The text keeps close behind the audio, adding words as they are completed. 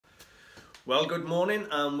Well, good morning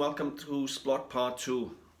and welcome to Splott Part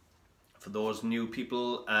 2. For those new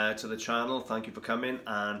people to the channel, thank you for coming.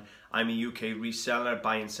 And I'm a UK reseller,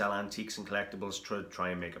 buy and sell antiques and collectibles to try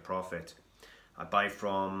and make a profit. I buy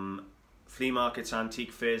from flea markets,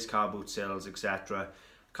 antique fairs, car boot sales, etc.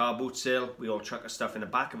 Car boot sale, we all chuck our stuff in the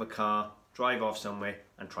back of a car, drive off somewhere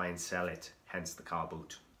and try and sell it, hence the car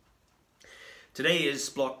boot. Today is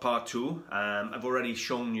Splott Part 2. I've already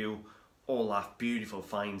shown you all that beautiful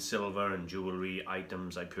fine silver and jewellery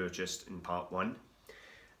items I purchased in Part 1.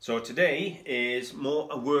 So today is more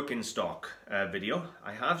a work in stock video.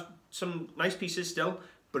 I have some nice pieces still,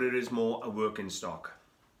 but it is more a work in stock.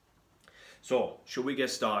 So, should we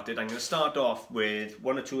get started? I'm going to start off with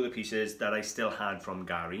one or two of the pieces that I still had from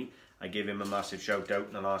Gary. I gave him a massive shout out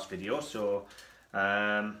in the last video, so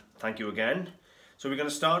thank you again. So we're going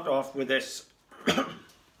to start off with this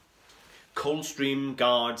Coldstream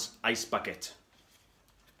Guards ice bucket.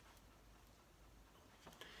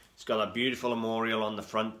 It's got a beautiful memorial on the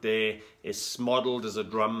front there. It's modelled as a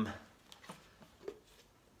drum.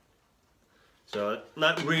 So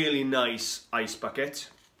that really nice ice bucket.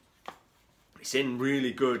 It's in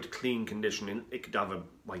really good clean condition. It could have a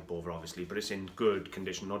wipe over obviously, but it's in good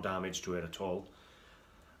condition, no damage to it at all.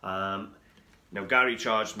 Now Gary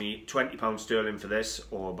charged me £20 sterling for this,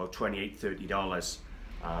 or about $28, $30.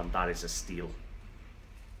 That is a steal.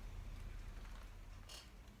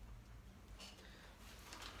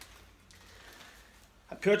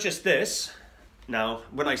 I purchased this. Now,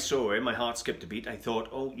 when I saw it, my heart skipped a beat. I thought,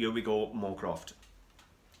 oh, here we go, Moorcroft.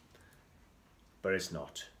 But it's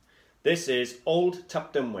not. This is Old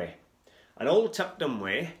Tupton Way. And Old Tupton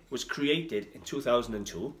Way was created in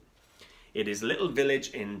 2002. It is a little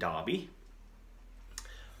village in Derby.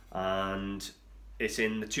 And it's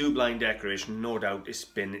in the tube line decoration. No doubt it's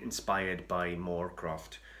been inspired by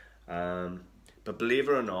Moorcroft. But believe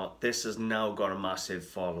it or not, this has now got a massive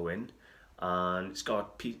following. And it's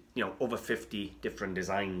got, over 50 different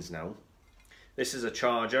designs now. This is a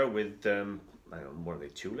charger with, I don't know, what are they,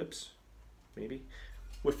 tulips? Maybe?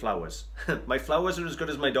 With flowers. My flowers are as good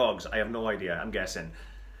as my dogs. I have no idea, I'm guessing.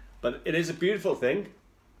 But it is a beautiful thing.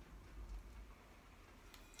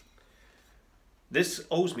 This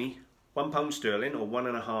owes me £1 sterling or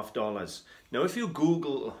 $1.50. Now if you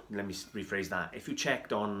Google, let me rephrase that, if you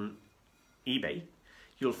checked on eBay,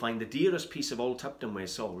 you'll find the dearest piece of Old Tupton Way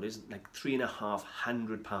sold is like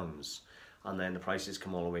 £350, and then the prices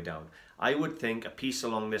come all the way down. I would think a piece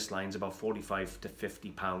along this line is about £45 to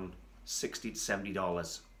 £50, $60 to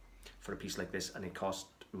 $70 for a piece like this, and it cost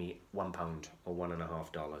me £1 or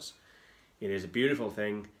 $1.50. It is a beautiful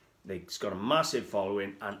thing. It's got a massive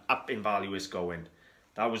following and up in value it's going.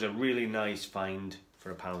 That was a really nice find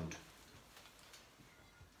for £1.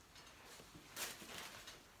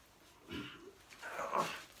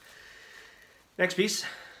 Next piece.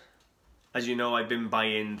 As you know, I've been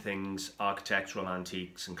buying things, architectural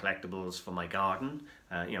antiques and collectibles for my garden.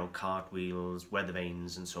 Cartwheels, weather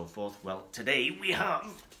vanes and so forth. Well, today we have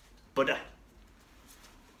Buddha.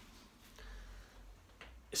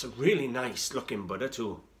 It's a really nice looking Buddha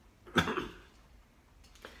too.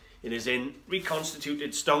 It is in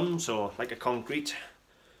reconstituted stone, so like a concrete.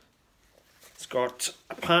 It's got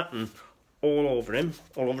a pattern all over him,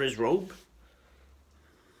 all over his robe.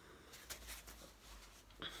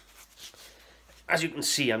 As you can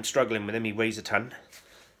see, I'm struggling with him. He weighs a ton.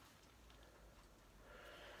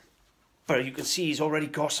 But you can see he's already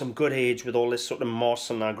got some good age with all this sort of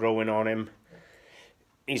moss and that growing on him.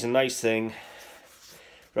 He's a nice thing.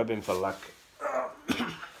 Rub him for luck.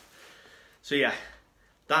 So yeah,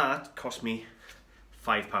 that cost me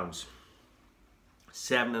 £5.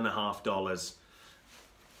 $7.50.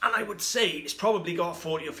 And I would say it's probably got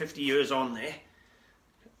 40 or 50 years on there,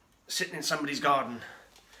 sitting in somebody's garden.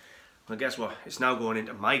 Well, guess what? It's now going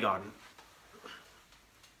into my garden.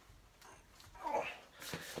 Oh.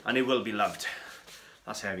 And it will be loved.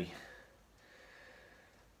 That's heavy.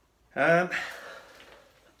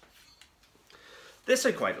 This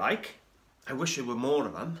I quite like. I wish there were more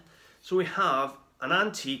of them. So we have an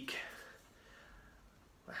antique,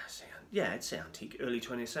 yeah, I'd say antique, early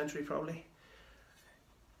 20th century probably.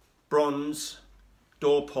 Bronze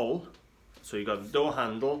door pull. So you've got the door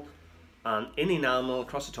handle, and in enamel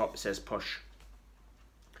across the top it says push.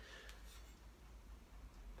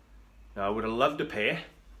 Now I would have loved a pair,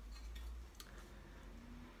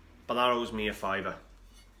 but that owes me a £5.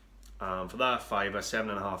 For that £5,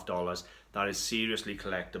 $7.50, that is seriously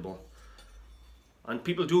collectible. And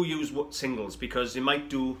people do use singles because they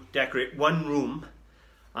might decorate one room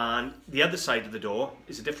and the other side of the door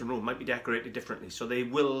is a different room, might be decorated differently, so they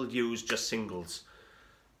will use just singles.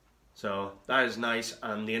 So that is nice,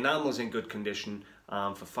 and the enamel's in good condition.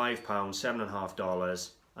 For £5, $7.50,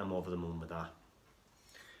 I'm over the moon with that.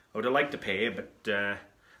 I would have liked to pay, but a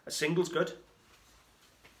single's good.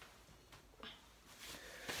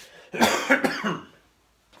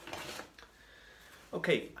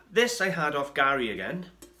 Okay, this I had off Gary again.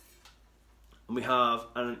 And we have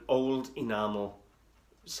an old enamel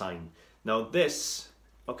sign. Now this,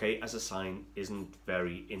 okay, as a sign isn't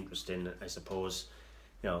very interesting, I suppose.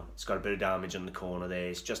 You know, it's got a bit of damage on the corner there.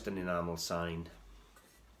 It's just an enamel sign.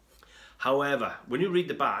 However, when you read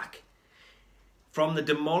the back, from the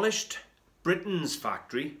demolished Britain's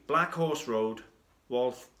factory, Black Horse Road,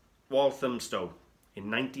 Walthamstow, in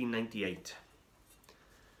 1998.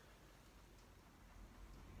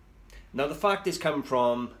 Now the fact it's come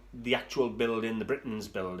from the actual building, the Britain's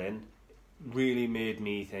building, really made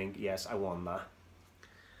me think, yes, I want that.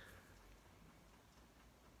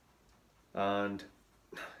 And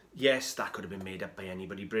yes, that could have been made up by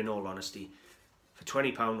anybody, but in all honesty, for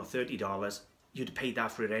 £20 or $30, you'd have paid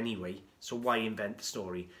that for it anyway, so why invent the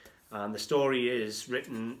story? And the story is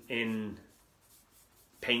written in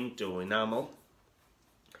paint or enamel.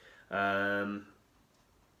 You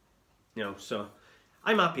know, so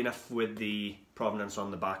I'm happy enough with the provenance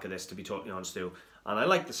on the back of this, to be totally honest too. And I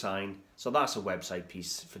like the sign, so that's a website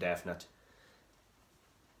piece for definite.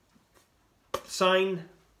 The sign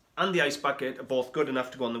and the ice bucket are both good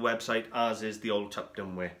enough to go on the website, as is the old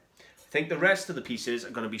Tupton Way. I think the rest of the pieces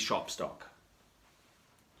are going to be shop stock.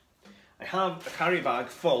 I have a carry bag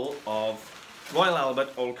full of Royal Albert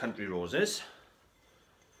Old Country Roses.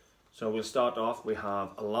 So we'll start off, we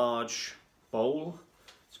have a large bowl.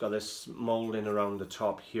 It's got this moulding around the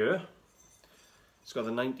top here. It's got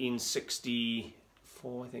the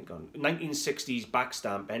 1964, I think, 1960s back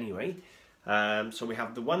stamp anyway. So we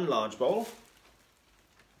have the one large bowl.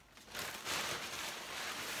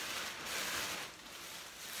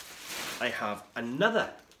 I have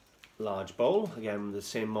another large bowl, again with the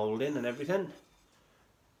same moulding and everything.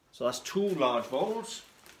 So that's two large bowls.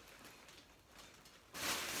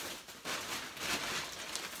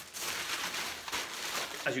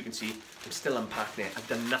 As you can see, I'm still unpacking it. I've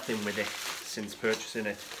done nothing with it since purchasing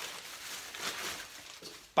it.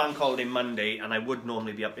 Bank holiday Monday, and I would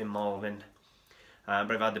normally be up in Malvern.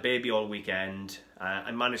 But I've had the baby all weekend.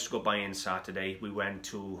 I managed to go by in Saturday. We went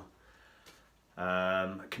to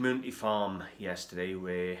a community farm yesterday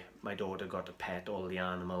where my daughter got to pet all the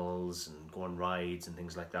animals and go on rides and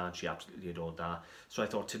things like that. She absolutely adored that. So I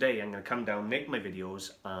thought today I'm going to come down, make my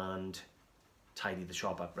videos and tidy the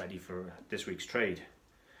shop up ready for this week's trade.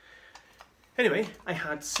 Anyway, I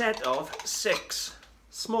had a set of 6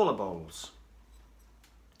 smaller bowls.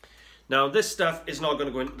 Now this stuff is not going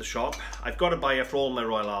to go into the shop. I've got a buyer for all my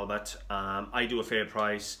Royal Albert. I do a fair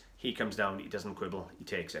price. He comes down, he doesn't quibble, he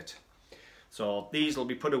takes it. So these will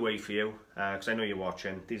be put away for you, because I know you're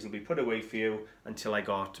watching. These will be put away for you until I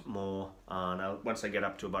got more, and once I get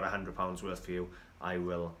up to about £100 worth for you, I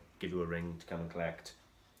will give you a ring to come and collect.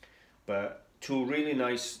 But 2 really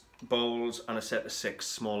nice bowls and a set of 6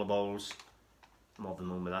 smaller bowls. I'm over the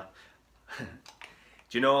moon with that. Do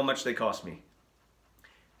you know how much they cost me?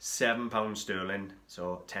 £7 sterling,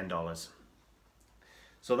 so $10.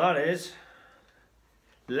 So that is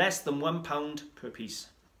less than £1 per piece.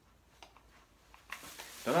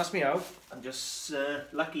 Don't ask me how, I'm just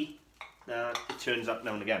lucky that it turns up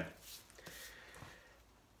now and again.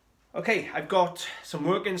 Okay, I've got some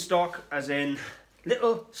work in stock, as in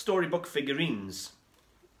little storybook figurines.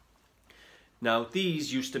 Now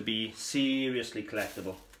these used to be seriously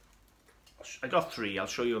collectible. I got 3, I'll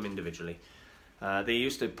show you them individually. They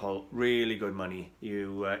used to pull really good money.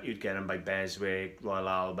 You'd get them by Beswick, Royal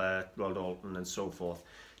Albert, Royal Dalton and so forth.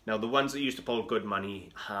 Now the ones that used to pull good money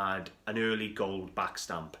had an early gold back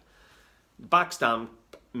stamp. Back stamp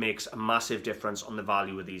makes a massive difference on the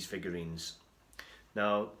value of these figurines.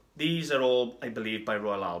 Now these are all, I believe, by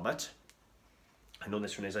Royal Albert. I know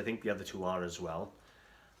this one is, I think the other 2 are as well.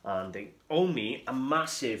 And they owe me a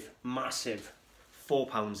massive, massive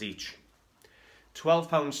 £4 each.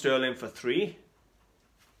 £12 sterling for 3.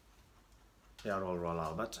 They are all Royal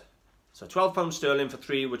Albert. So £12 sterling for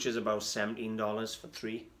 3, which is about $17 for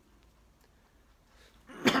 3.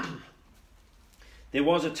 There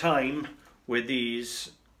was a time where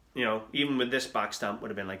these, you know, even with this back stamp would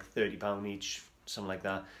have been like £30 each, something like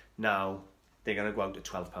that. Now they're going to go out to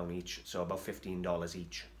 £12 each, so about $15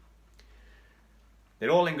 each. They're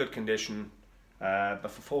all in good condition, but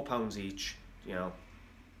for £4 each, you know,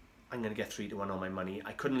 I'm going to get 3 to 1 on my money.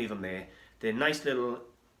 I couldn't leave them there. They're nice little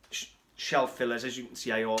shelf fillers. As you can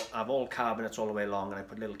see, I have all cabinets all the way along, and I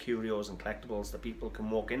put little curios and collectibles that people can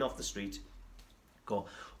walk in off the street, go,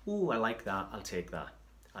 ooh, I like that, I'll take that.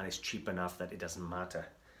 And it's cheap enough that it doesn't matter.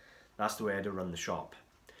 That's the way I do run the shop.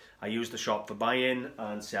 I use the shop for buying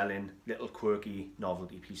and selling little quirky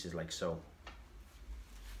novelty pieces like so.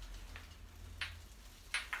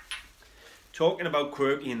 Talking about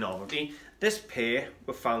quirky and novelty, this pair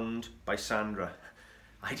were found by Sandra.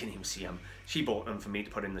 I didn't even see them. She bought them for me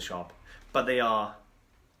to put in the shop. But they are,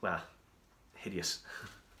 well, hideous.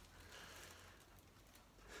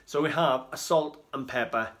 So we have a salt and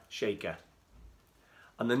pepper shaker.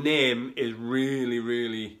 And the name is really,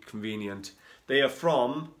 really convenient. They are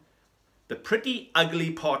from the Pretty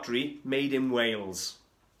Ugly Pottery made in Wales.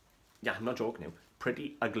 Yeah, I'm not joking now.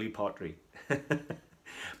 Pretty Ugly Pottery.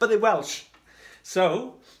 But they're Welsh.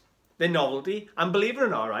 So, they're novelty. And believe it or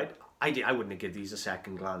not, right, I wouldn't have given these a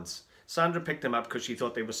second glance. Sandra picked them up because she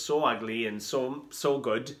thought they were so ugly and so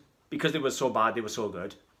good. Because they were so bad, they were so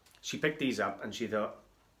good. She picked these up and she thought,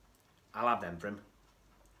 I'll have them for him.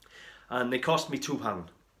 And they cost me £2,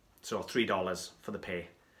 so $3 for the pair,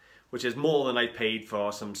 which is more than I paid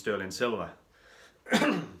for some sterling silver.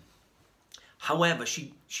 However,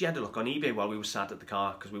 she had to look on eBay while we were sat at the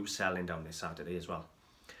car, because we were selling down there Saturday as well.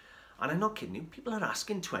 And I'm not kidding you, people are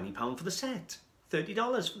asking £20 for the set,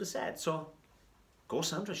 $30 for the set. So go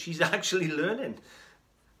Sandra, she's actually learning.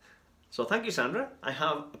 So thank you, Sandra. I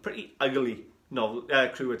have a pretty ugly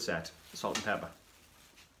cruet set, salt and pepper.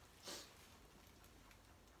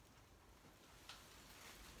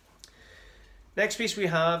 Next piece we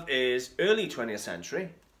have is early 20th century.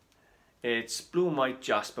 It's blue and white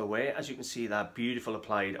jasper ware. As you can see, that beautiful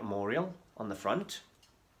applied armorial on the front.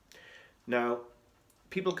 Now,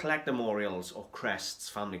 people collect armorials or crests,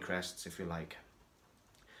 family crests if you like.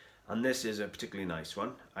 And this is a particularly nice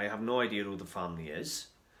one. I have no idea who the family is,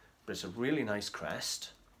 but it's a really nice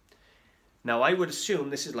crest. Now, I would assume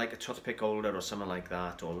this is like a toothpick holder or something like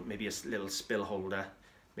that, or maybe a little spill holder,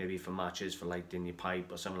 maybe for matches, for lighting your pipe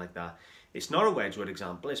or something like that. It's not a Wedgwood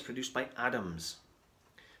example, it's produced by Adams.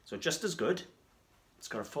 So just as good. It's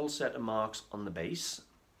got a full set of marks on the base.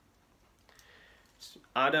 It's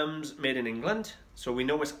Adams, made in England, so we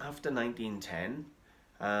know it's after 1910,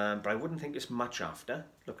 but I wouldn't think it's much after,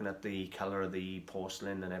 looking at the colour of the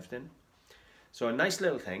porcelain and everything. So a nice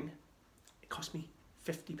little thing. It cost me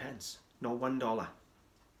 50p, no $1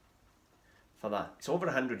 for that. It's over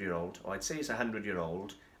 100-year-old, or I'd say it's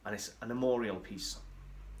 100-year-old, and it's an armorial piece.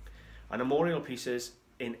 And armorial pieces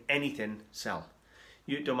in anything sell.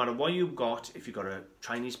 No matter what you've got, if you've got a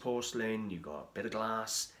Chinese porcelain, you've got a bit of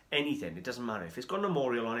glass, anything, it doesn't matter. If it's got an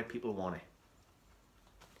armorial on it, people want it.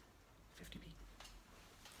 50p.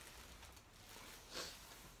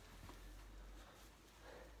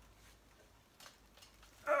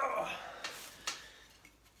 Oh.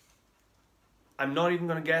 I'm not even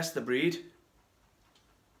going to guess the breed.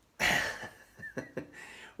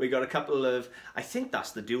 We got a couple of, I think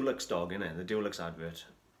that's the Dulux dog, isn't it? The Dulux advert.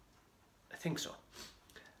 I think so.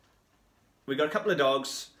 We got a couple of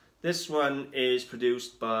dogs. This one is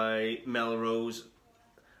produced by Melrose,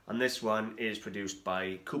 and this one is produced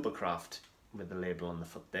by Coopercraft, with the label on the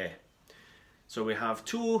foot there. So we have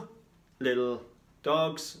two little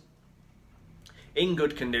dogs in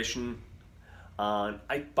good condition, and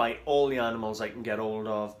I buy all the animals I can get hold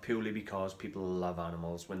of purely because people love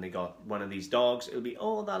animals. When they got one of these dogs, it'll be,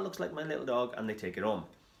 oh, that looks like my little dog, and they take it home.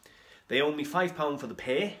 They owe me £5 for the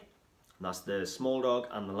pair, and that's the small dog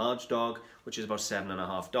and the large dog, which is about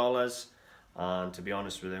 $7.50. And to be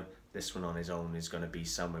honest with you, this one on his own is going to be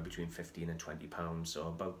somewhere between £15 and £20, so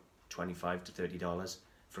about $25 to $30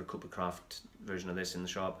 for a Coopercraft version of this in the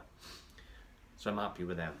shop. So I'm happy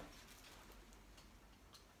with them.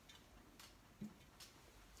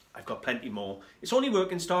 I've got plenty more. It's only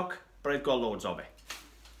working stock, but I've got loads of it.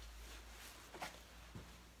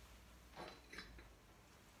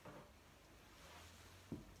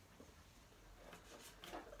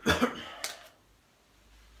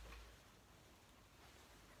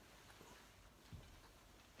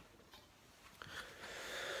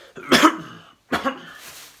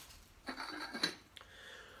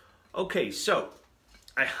 Okay, so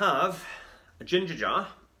I have a ginger jar.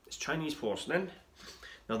 It's Chinese porcelain.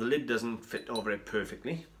 Now the lid doesn't fit over it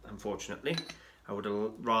perfectly, unfortunately. I would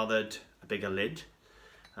have rathered a bigger lid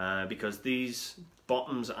because these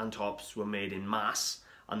bottoms and tops were made in mass,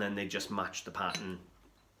 and then they just matched the pattern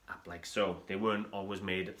up like so. They weren't always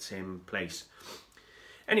made at the same place.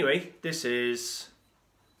 Anyway, this is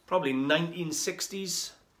probably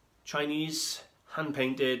 1960s Chinese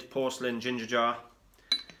hand-painted porcelain ginger jar.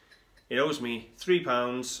 It owes me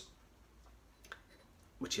 £3,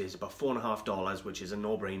 which is about $4.50, which is a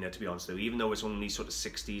no-brainer, to be honest with you. Even though it's only sort of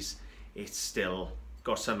 60s, it's still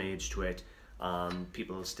got some age to it, and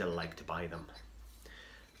people still like to buy them.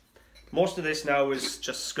 Most of this now is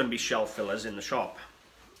just going to be shelf fillers in the shop.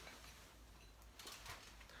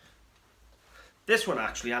 This one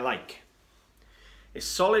actually I like. It's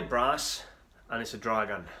solid brass and it's a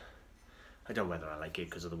dragon. I don't know whether I like it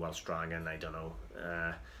because of the Welsh dragon, I don't know.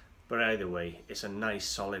 But either way, it's a nice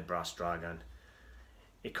solid brass dragon.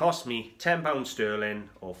 It cost me £10 sterling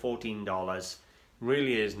or $14.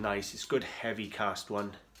 Really is nice. It's good heavy cast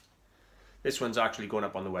one. This one's actually going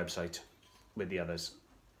up on the website with the others.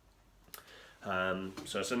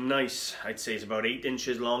 So it's a nice, I'd say it's about 8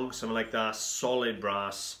 inches long, something like that, solid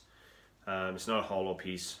brass. It's not a hollow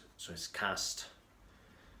piece, so it's cast.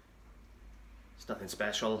 It's nothing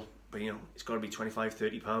special, but you know, it's got to be £25,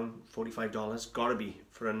 £30, $45. Got to be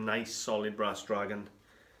for a nice solid brass dragon.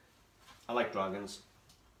 I like dragons.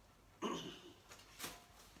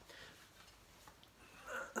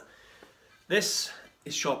 This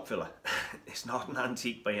is shop filler. It's not an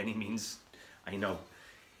antique by any means, I know.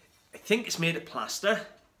 I think it's made of plaster,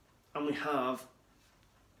 and we have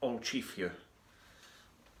Old Chief here.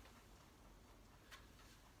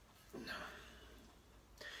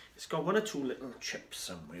 It's got 1 or 2 little chips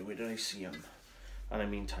somewhere. Where did I see them? And I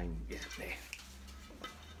mean time, yeah, there.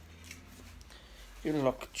 You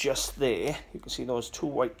look just there, you can see those 2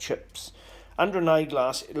 white chips. Under an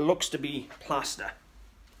eyeglass, it looks to be plaster.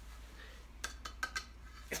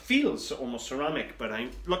 It feels almost ceramic, but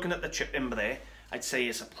I'm looking at the chip in there. I'd say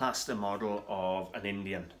it's a plaster model of an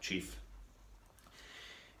Indian chief.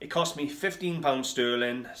 It cost me £15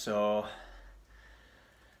 sterling, so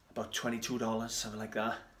about $22, something like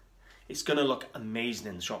that. It's gonna look amazing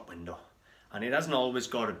in the shop window, and it hasn't always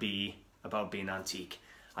got to be about being antique.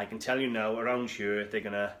 I can tell you now, around here they're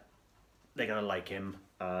gonna like him,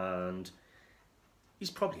 and he's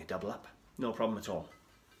probably a double up, no problem at all.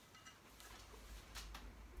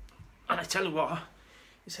 And I tell you what,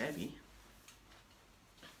 it's heavy.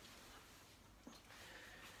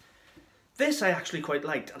 This I actually quite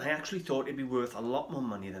liked, and I actually thought it'd be worth a lot more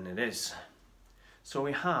money than it is. So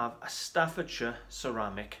we have a Staffordshire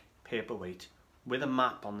ceramic paperweight with a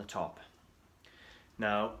map on the top.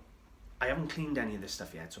 Now, I haven't cleaned any of this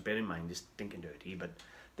stuff yet, so bear in mind it's stinking dirty, but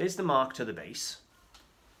there's the mark to the base.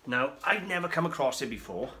 Now, I'd never come across it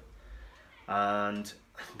before, and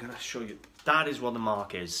I'm gonna show you. That is what the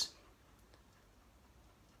mark is.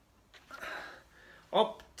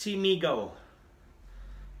 Optimigo.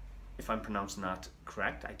 If I'm pronouncing that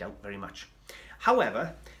correct, I doubt very much.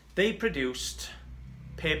 However, they produced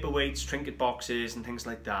paperweights, trinket boxes and things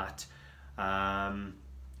like that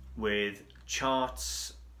with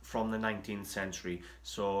charts from the 19th century.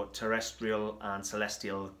 So terrestrial and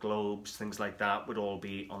celestial globes, things like that would all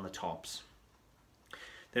be on the tops.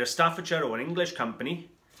 They're a Staffordshire or an English company,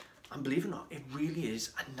 and believe it or not, it really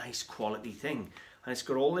is a nice quality thing. And it's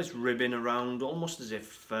got all this ribbon around, almost as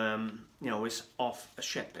if you know, it's off a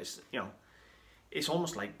ship. It's, you know, it's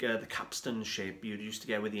almost like the capstan shape you used to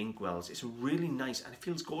get with the inkwells. It's really nice, and it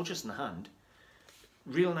feels gorgeous in the hand.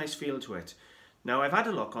 Real nice feel to it. Now, I've had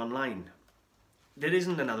a look online. There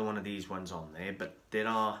isn't another one of these ones on there, but there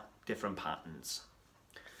are different patterns.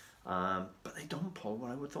 But they don't pull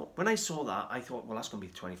what I would thought. When I saw that, I thought, well, that's going to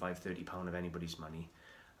be £25, £30 of anybody's money.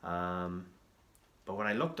 But when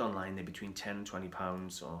I looked online, they're between £10 and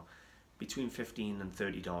 £20, or between $15 and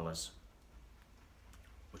 $30,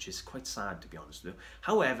 which is quite sad, to be honest with you.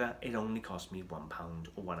 However, it only cost me £1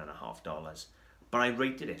 or $1.50, but I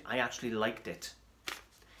rated it. I actually liked it.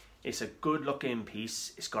 It's a good looking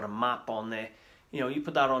piece. It's got a map on there. You know, you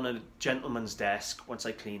put that on a gentleman's desk. Once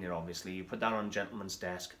I clean it, obviously, you put that on a gentleman's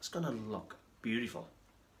desk. It's gonna look beautiful.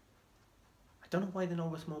 I don't know why they're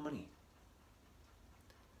not worth more money.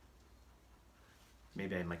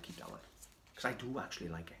 Maybe I might keep that one, because I do actually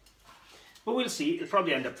like it. But we'll see. It'll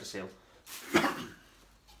probably end up for sale.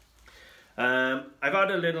 I've had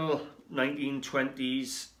a little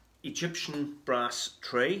 1920s Egyptian brass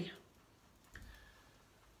tray.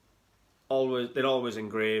 They're always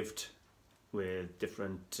engraved with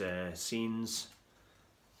different scenes.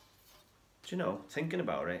 Do you know, thinking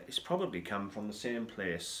about it, it's probably come from the same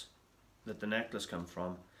place that the necklace come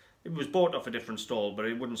from. It was bought off a different stall, but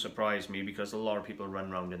it wouldn't surprise me because a lot of people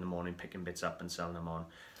run around in the morning picking bits up and selling them on.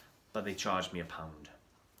 But they charged me £1,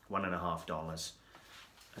 $1.50.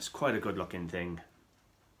 It's quite a good looking thing.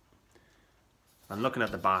 And looking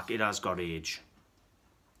at the back, it has got age.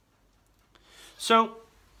 So,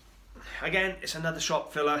 again, it's another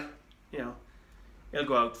shop filler. You know, it'll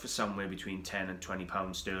go out for somewhere between £10 and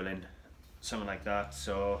 £20 sterling, something like that.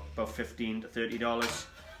 So about $15 to $30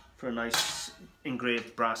 for a nice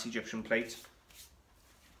engraved brass Egyptian plate.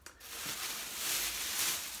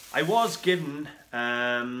 I was given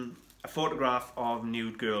a photograph of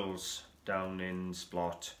nude girls down in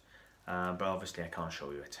Splott, but obviously I can't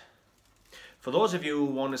show you it. For those of you who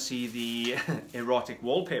want to see the erotic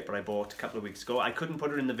wallpaper I bought a couple of weeks ago, I couldn't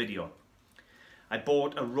put it in the video. I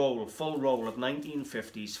bought a roll, full roll of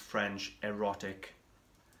 1950s French erotic,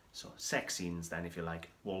 so sex scenes then if you like,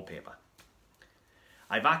 wallpaper.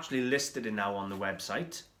 I've actually listed it now on the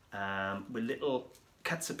website with little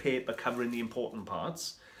cuts of paper covering the important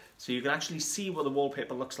parts. So you can actually see what the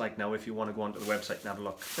wallpaper looks like now if you want to go onto the website and have a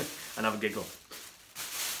look and have a giggle.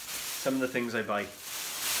 Some of the things I buy.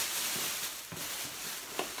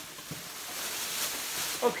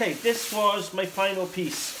 Okay, this was my final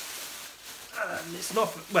piece. It's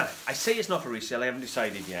not, well, I say it's not for resale, I haven't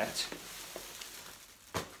decided yet.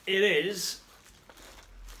 It is,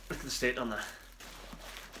 look at the state on that.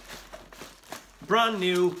 Brand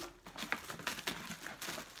new,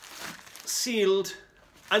 sealed,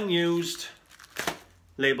 unused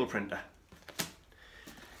label printer.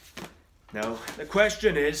 Now, the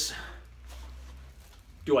question is,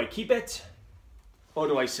 do I keep it or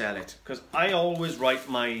do I sell it? Because I always write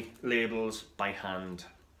my labels by hand.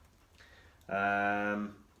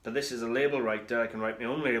 But this is a label writer, I can write my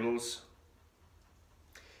own labels.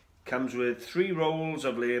 Comes with 3 rolls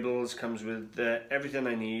of labels, comes with everything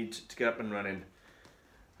I need to get up and running.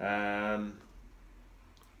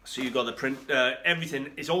 So you've got the print,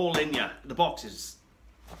 everything is all in here. The box is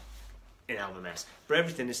in hell of a mess, but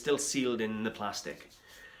everything is still sealed in the plastic.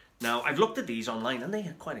 Now, I've looked at these online and they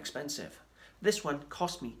are quite expensive. This one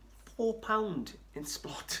cost me £4 in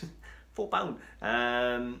Splott. £4.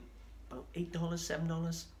 About $8,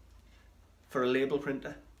 $7 for a label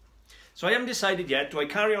printer. So I haven't decided yet, do I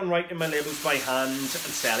carry on writing my labels by hand and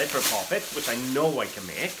sell it for a profit, which I know I can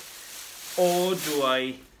make, or do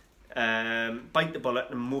I bite the bullet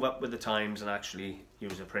and move up with the times and actually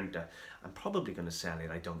use a printer? I'm probably going to sell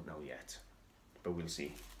it, I don't know yet, but we'll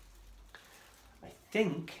see. I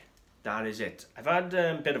think that is it. I've had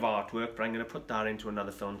a bit of artwork, but I'm going to put that into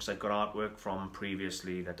another film because I've got artwork from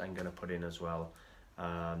previously that I'm going to put in as well.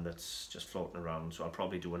 That's just floating around, so I'll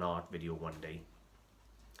probably do an art video one day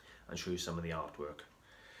and show you some of the artwork.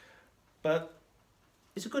 But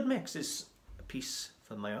it's a good mix. It's a piece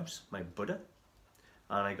for my house, my Buddha,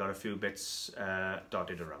 and I got a few bits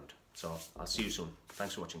dotted around. So I'll see you soon.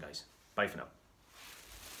 Thanks for watching, guys. Bye for now.